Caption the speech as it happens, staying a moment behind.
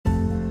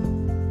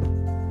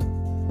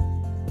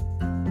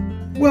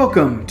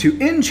Welcome to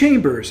In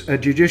Chambers, a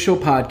judicial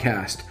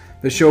podcast,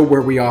 the show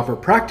where we offer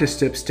practice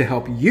tips to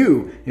help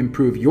you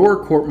improve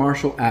your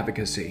court-martial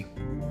advocacy.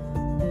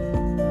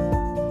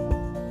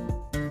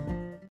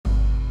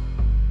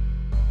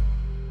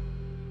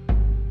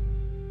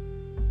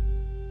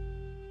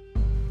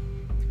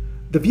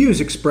 The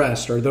views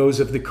expressed are those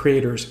of the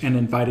creators and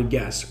invited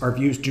guests. Our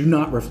views do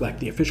not reflect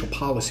the official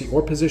policy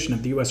or position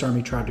of the U.S.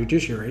 Army Trial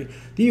Judiciary,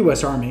 the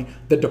U.S. Army,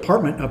 the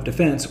Department of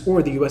Defense,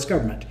 or the U.S.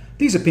 government.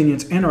 These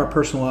opinions and our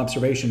personal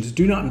observations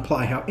do not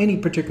imply how any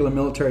particular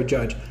military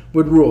judge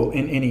would rule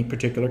in any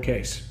particular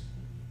case.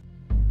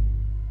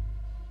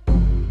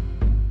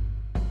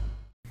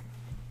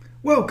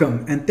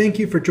 Welcome, and thank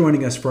you for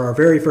joining us for our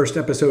very first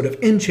episode of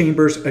In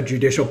Chambers, a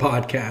judicial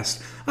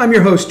podcast. I'm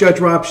your host, Judge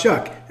Rob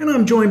Shuck, and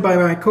I'm joined by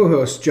my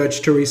co-host,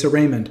 Judge Teresa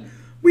Raymond.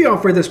 We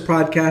offer this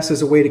podcast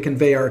as a way to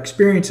convey our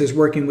experiences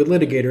working with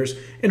litigators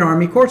in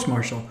Army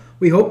courts-martial.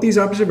 We hope these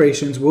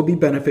observations will be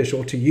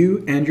beneficial to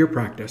you and your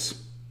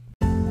practice.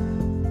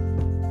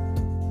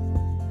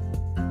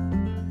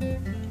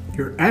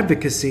 Your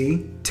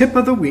advocacy tip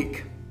of the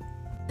week.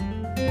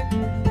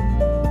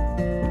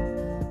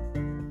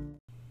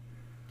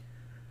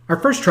 Our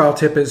first trial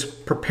tip is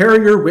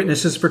prepare your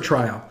witnesses for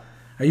trial.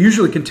 I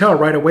usually can tell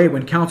right away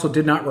when counsel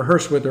did not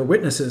rehearse with their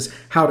witnesses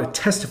how to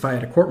testify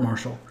at a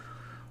court-martial.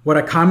 What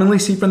I commonly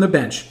see from the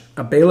bench,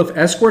 a bailiff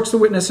escorts the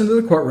witness into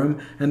the courtroom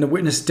and the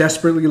witness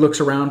desperately looks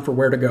around for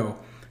where to go.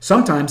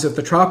 Sometimes, if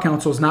the trial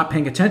counsel is not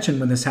paying attention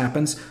when this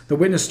happens, the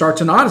witness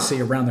starts an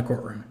odyssey around the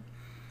courtroom.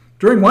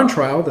 During one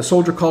trial, the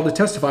soldier called to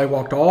testify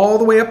walked all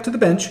the way up to the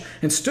bench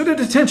and stood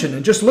at attention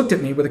and just looked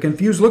at me with a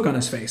confused look on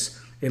his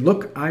face, a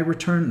look I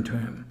returned to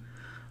him.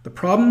 The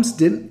problems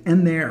didn't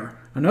end there.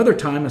 Another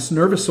time, a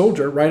nervous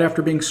soldier, right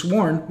after being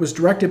sworn, was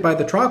directed by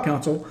the trial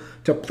counsel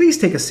to please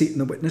take a seat in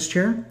the witness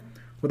chair.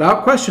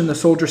 Without question, the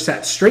soldier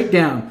sat straight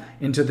down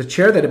into the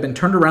chair that had been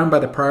turned around by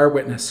the prior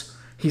witness.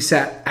 He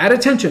sat at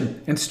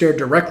attention and stared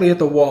directly at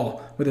the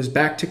wall with his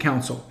back to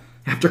counsel.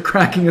 After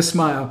cracking a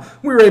smile,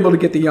 we were able to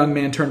get the young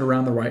man turned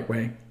around the right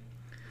way.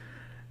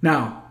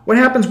 Now, what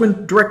happens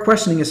when direct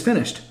questioning is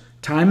finished?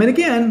 Time and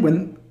again,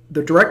 when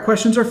the direct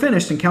questions are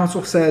finished and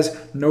counsel says,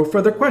 no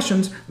further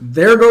questions,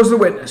 there goes the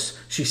witness.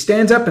 She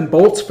stands up and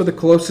bolts for the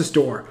closest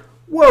door.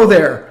 Whoa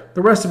there!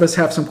 The rest of us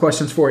have some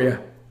questions for you.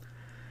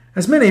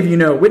 As many of you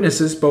know,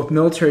 witnesses, both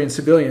military and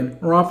civilian,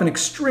 are often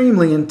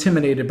extremely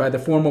intimidated by the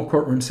formal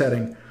courtroom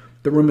setting.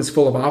 The room is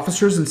full of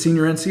officers and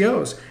senior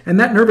NCOs, and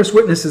that nervous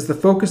witness is the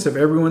focus of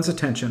everyone's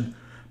attention.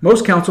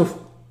 Most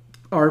counsel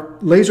are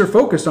laser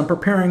focused on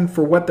preparing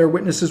for what their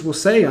witnesses will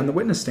say on the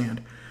witness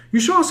stand. You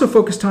should also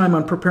focus time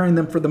on preparing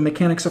them for the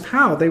mechanics of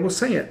how they will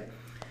say it.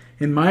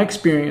 In my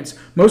experience,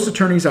 most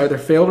attorneys either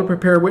fail to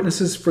prepare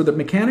witnesses for the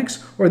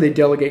mechanics or they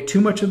delegate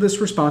too much of this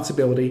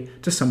responsibility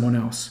to someone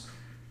else.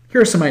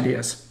 Here are some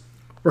ideas.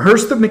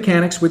 Rehearse the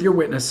mechanics with your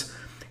witness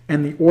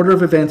and the order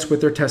of events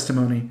with their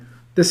testimony.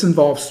 This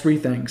involves three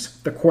things: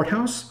 the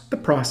courthouse, the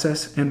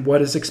process, and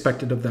what is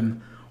expected of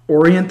them.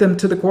 Orient them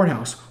to the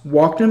courthouse.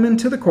 Walk them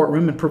into the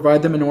courtroom and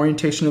provide them an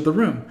orientation of the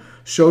room.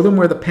 Show them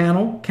where the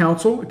panel,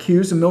 counsel,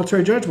 accused, and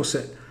military judge will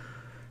sit.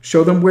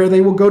 Show them where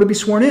they will go to be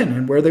sworn in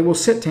and where they will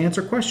sit to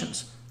answer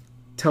questions.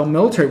 Tell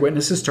military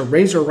witnesses to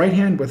raise their right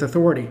hand with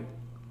authority.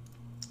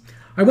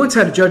 I once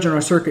had a judge in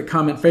our circuit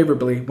comment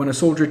favorably when a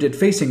soldier did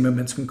facing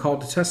movements when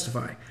called to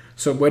testify.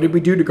 So what did we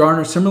do to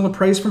garner similar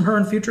praise from her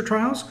in future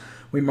trials?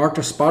 We marked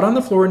a spot on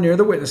the floor near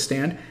the witness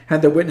stand,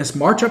 had the witness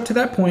march up to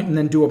that point and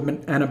then do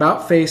an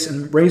about face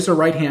and raise their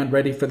right hand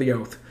ready for the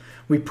oath.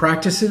 We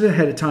practiced it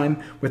ahead of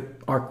time with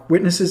our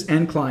witnesses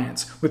and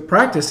clients. With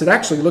practice, it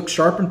actually looked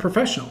sharp and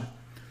professional.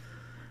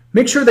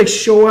 Make sure they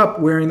show up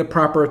wearing the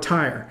proper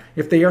attire.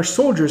 If they are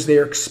soldiers, they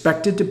are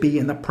expected to be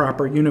in the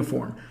proper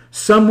uniform.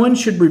 Someone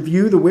should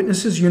review the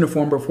witness's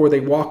uniform before they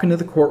walk into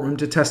the courtroom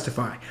to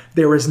testify.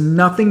 There is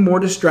nothing more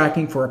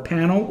distracting for a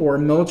panel or a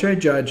military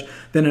judge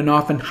than an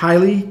often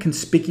highly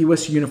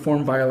conspicuous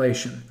uniform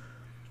violation.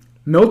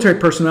 Military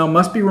personnel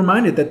must be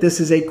reminded that this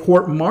is a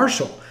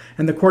court-martial,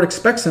 and the court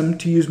expects them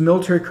to use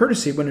military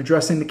courtesy when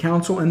addressing the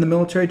counsel and the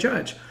military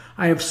judge.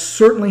 I have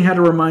certainly had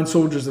to remind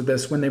soldiers of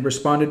this when they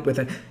responded with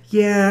a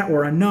yeah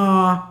or a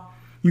nah.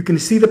 You can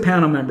see the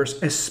panel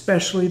members,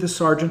 especially the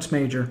sergeants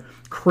major,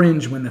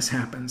 cringe when this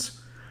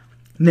happens.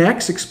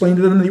 Next, explain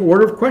to them the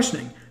order of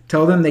questioning.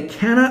 Tell them they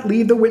cannot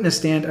leave the witness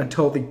stand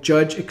until the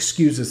judge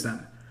excuses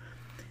them.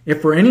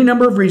 If for any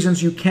number of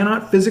reasons you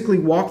cannot physically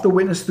walk the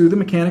witness through the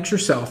mechanics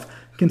yourself,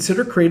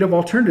 consider creative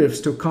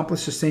alternatives to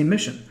accomplish the same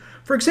mission.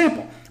 For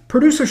example,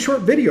 produce a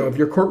short video of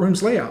your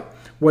courtroom's layout.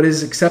 What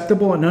is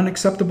acceptable and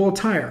unacceptable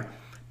attire?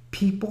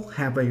 People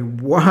have a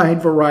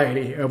wide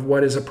variety of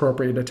what is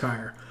appropriate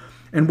attire.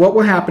 And what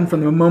will happen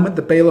from the moment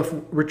the bailiff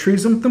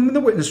retrieves them from the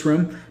witness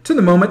room to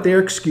the moment they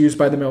are excused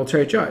by the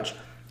military judge.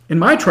 In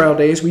my trial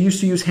days, we used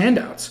to use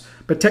handouts,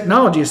 but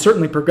technology has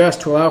certainly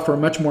progressed to allow for a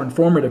much more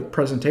informative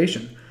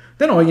presentation.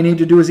 Then all you need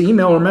to do is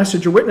email or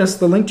message your witness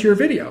the link to your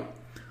video.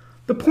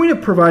 The point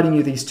of providing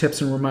you these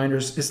tips and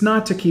reminders is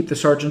not to keep the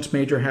sergeants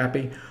major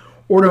happy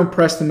or to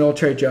impress the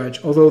military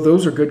judge, although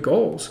those are good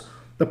goals.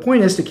 The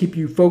point is to keep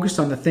you focused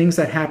on the things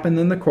that happen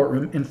in the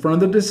courtroom in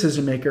front of the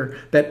decision maker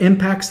that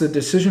impacts the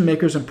decision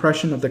maker's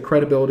impression of the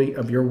credibility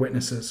of your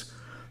witnesses.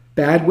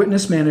 Bad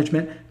witness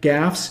management,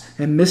 gaffes,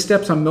 and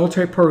missteps on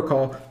military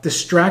protocol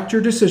distract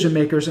your decision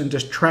makers and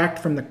detract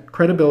from the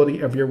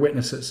credibility of your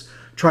witnesses.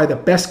 Try the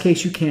best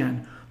case you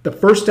can. The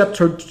first step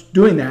towards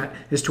doing that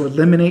is to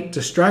eliminate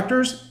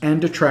distractors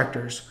and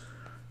detractors.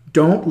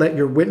 Don't let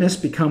your witness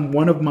become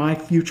one of my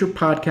future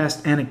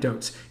podcast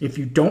anecdotes. If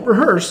you don't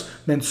rehearse,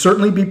 then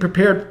certainly be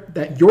prepared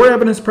that your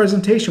evidence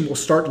presentation will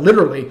start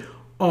literally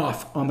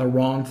off on the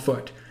wrong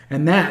foot.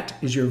 And that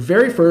is your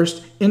very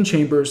first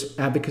in-chambers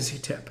advocacy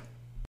tip.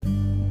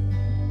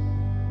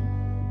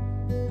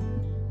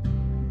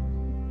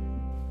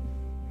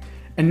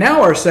 And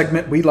now our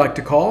segment we like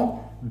to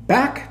call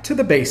Back to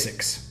the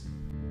Basics.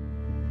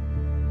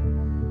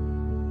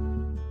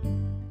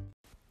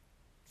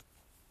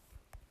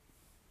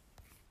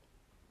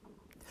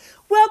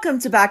 Welcome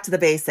to Back to the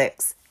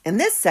Basics. In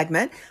this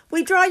segment,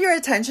 we draw your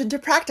attention to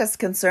practice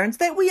concerns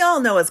that we all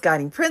know as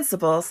guiding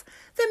principles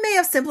that may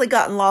have simply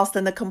gotten lost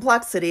in the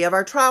complexity of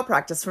our trial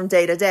practice from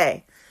day to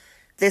day.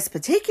 This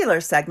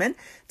particular segment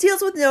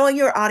deals with knowing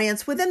your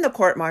audience within the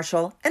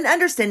court-martial and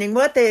understanding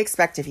what they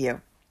expect of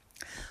you.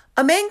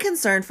 A main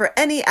concern for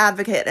any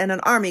advocate in an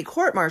Army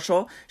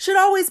court-martial should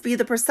always be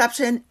the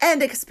perception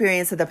and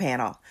experience of the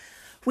panel.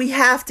 We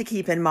have to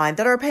keep in mind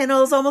that our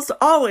panel is almost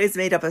always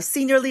made up of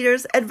senior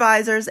leaders,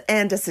 advisors,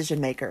 and decision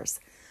makers.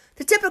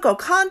 The typical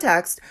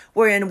context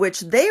wherein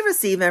which they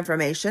receive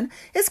information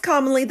is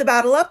commonly the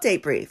battle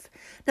update brief.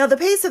 Now, the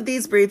pace of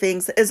these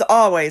briefings is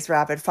always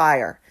rapid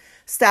fire.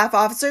 Staff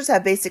officers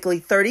have basically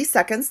 30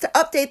 seconds to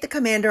update the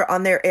commander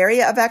on their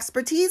area of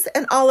expertise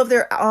and all of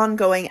their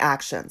ongoing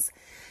actions.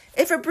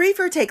 If a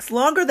briefer takes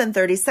longer than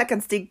 30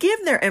 seconds to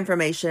give their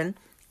information,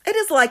 it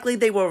is likely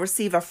they will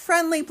receive a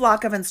friendly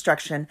block of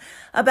instruction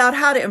about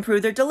how to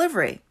improve their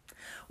delivery.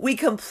 We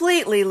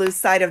completely lose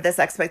sight of this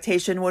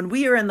expectation when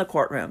we are in the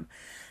courtroom.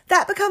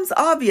 That becomes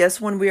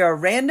obvious when we are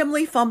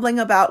randomly fumbling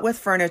about with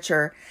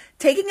furniture,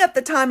 taking up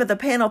the time of the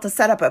panel to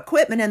set up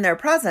equipment in their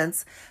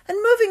presence, and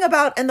moving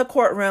about in the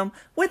courtroom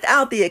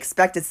without the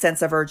expected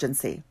sense of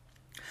urgency.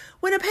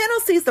 When a panel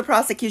sees the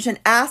prosecution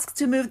asked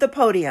to move the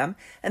podium,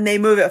 and they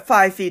move it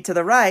 5 feet to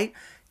the right,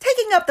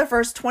 taking up the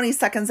first 20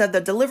 seconds of the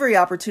delivery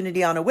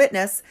opportunity on a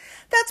witness,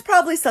 that's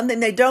probably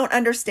something they don't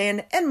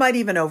understand and might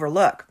even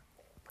overlook.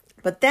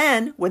 But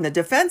then, when the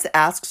defense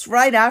asks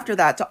right after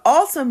that to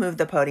also move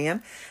the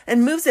podium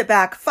and moves it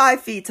back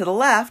 5 feet to the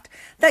left,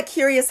 that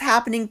curious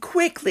happening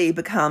quickly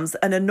becomes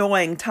an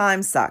annoying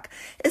time suck,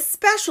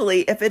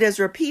 especially if it is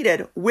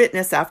repeated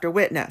witness after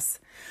witness.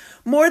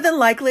 More than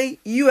likely,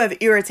 you have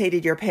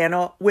irritated your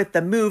panel with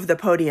the move the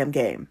podium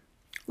game.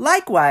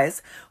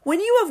 Likewise, when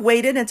you have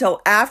waited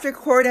until after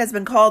court has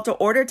been called to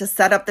order to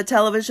set up the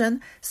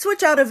television,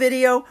 switch out a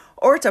video,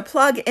 or to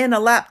plug in a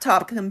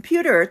laptop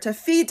computer to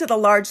feed to the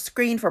large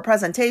screen for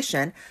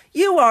presentation,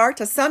 you are,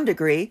 to some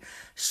degree,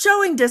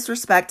 showing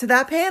disrespect to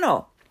that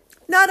panel.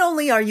 Not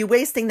only are you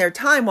wasting their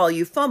time while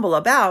you fumble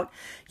about,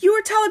 you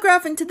are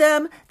telegraphing to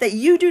them that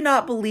you do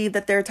not believe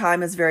that their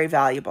time is very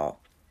valuable.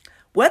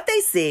 What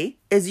they see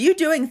is you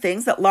doing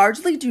things that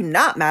largely do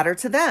not matter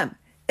to them.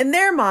 In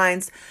their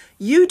minds,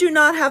 you do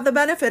not have the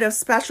benefit of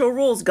special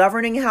rules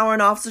governing how an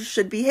officer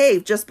should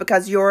behave just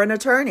because you're an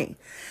attorney.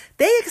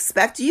 They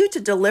expect you to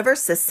deliver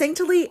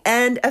succinctly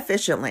and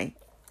efficiently.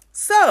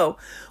 So,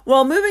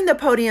 while moving the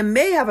podium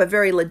may have a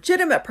very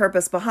legitimate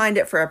purpose behind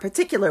it for a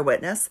particular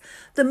witness,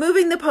 the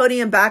moving the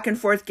podium back and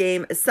forth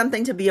game is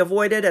something to be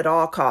avoided at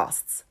all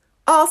costs.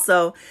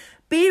 Also,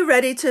 be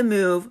ready to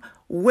move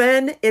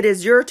when it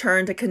is your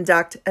turn to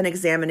conduct an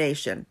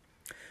examination.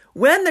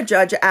 When the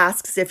judge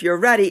asks if you're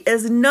ready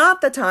is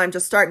not the time to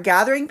start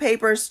gathering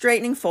papers,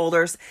 straightening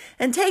folders,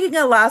 and taking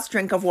a last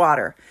drink of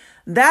water.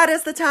 That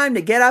is the time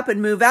to get up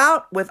and move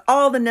out with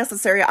all the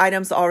necessary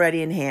items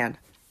already in hand.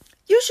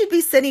 You should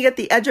be sitting at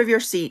the edge of your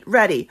seat,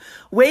 ready,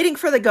 waiting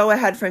for the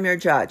go-ahead from your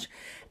judge.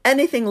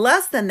 Anything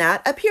less than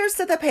that appears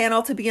to the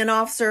panel to be an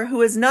officer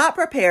who is not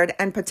prepared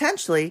and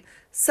potentially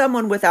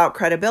someone without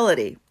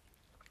credibility.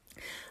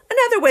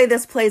 Another way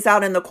this plays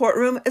out in the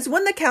courtroom is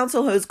when the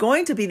counsel who is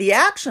going to be the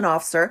action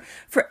officer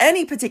for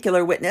any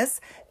particular witness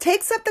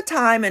takes up the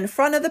time in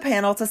front of the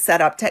panel to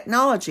set up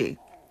technology.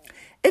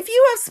 If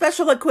you have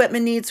special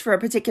equipment needs for a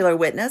particular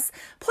witness,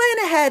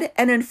 plan ahead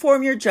and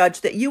inform your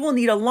judge that you will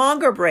need a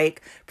longer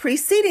break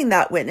preceding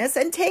that witness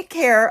and take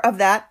care of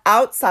that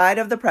outside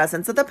of the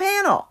presence of the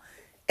panel.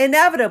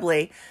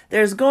 Inevitably,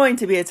 there's going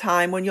to be a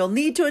time when you'll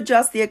need to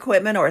adjust the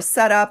equipment or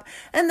set up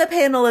and the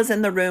panel is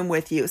in the room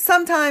with you.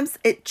 Sometimes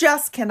it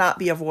just cannot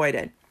be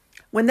avoided.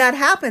 When that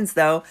happens,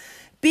 though,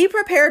 be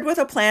prepared with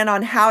a plan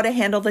on how to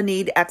handle the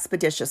need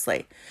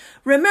expeditiously.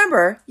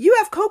 Remember, you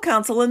have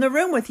co-counsel in the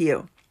room with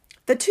you.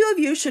 The two of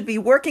you should be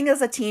working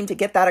as a team to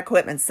get that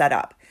equipment set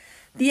up.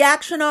 The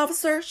action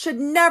officer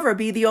should never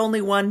be the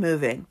only one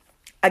moving.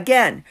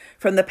 Again,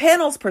 from the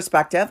panel's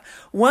perspective,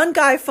 one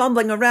guy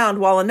fumbling around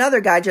while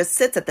another guy just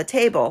sits at the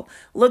table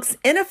looks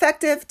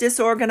ineffective,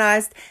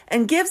 disorganized,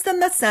 and gives them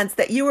the sense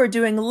that you are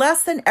doing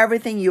less than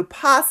everything you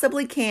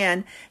possibly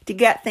can to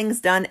get things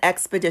done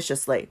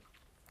expeditiously.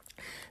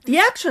 The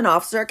action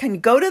officer can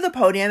go to the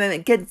podium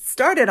and get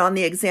started on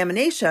the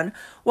examination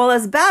while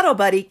his battle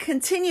buddy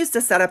continues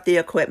to set up the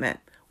equipment.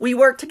 We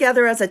work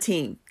together as a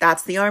team.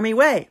 That's the Army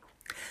way.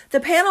 The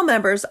panel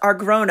members are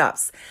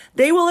grown-ups.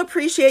 They will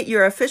appreciate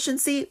your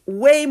efficiency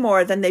way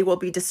more than they will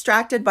be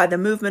distracted by the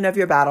movement of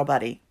your battle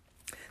buddy.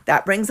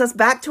 That brings us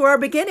back to our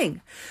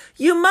beginning.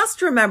 You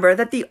must remember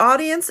that the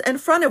audience in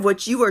front of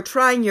which you are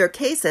trying your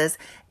cases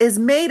is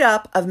made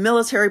up of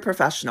military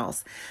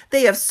professionals.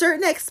 They have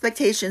certain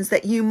expectations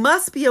that you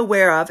must be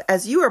aware of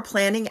as you are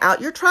planning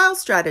out your trial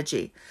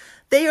strategy.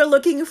 They are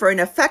looking for an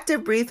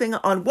effective briefing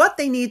on what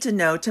they need to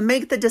know to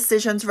make the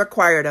decisions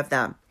required of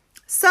them.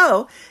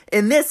 So,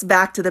 in this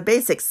Back to the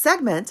Basics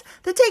segment,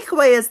 the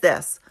takeaway is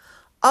this.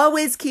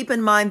 Always keep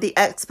in mind the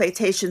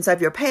expectations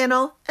of your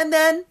panel and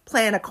then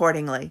plan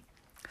accordingly.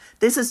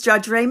 This is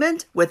Judge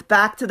Raymond with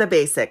Back to the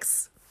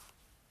Basics.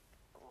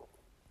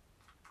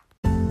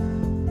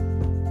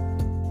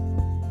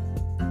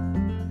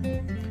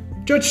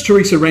 Judge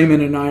Teresa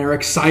Raymond and I are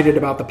excited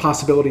about the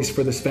possibilities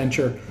for this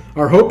venture.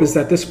 Our hope is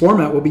that this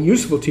format will be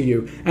useful to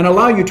you and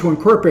allow you to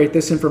incorporate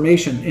this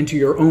information into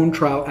your own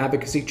trial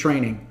advocacy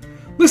training.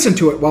 Listen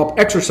to it while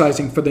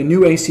exercising for the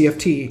new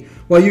ACFT,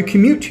 while you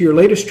commute to your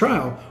latest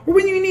trial, or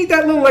when you need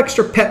that little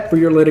extra pep for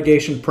your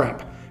litigation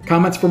prep.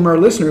 Comments from our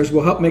listeners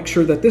will help make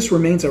sure that this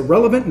remains a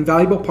relevant and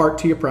valuable part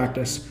to your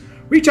practice.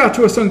 Reach out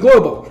to us on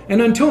Global,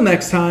 and until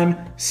next time,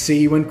 see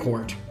you in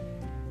court.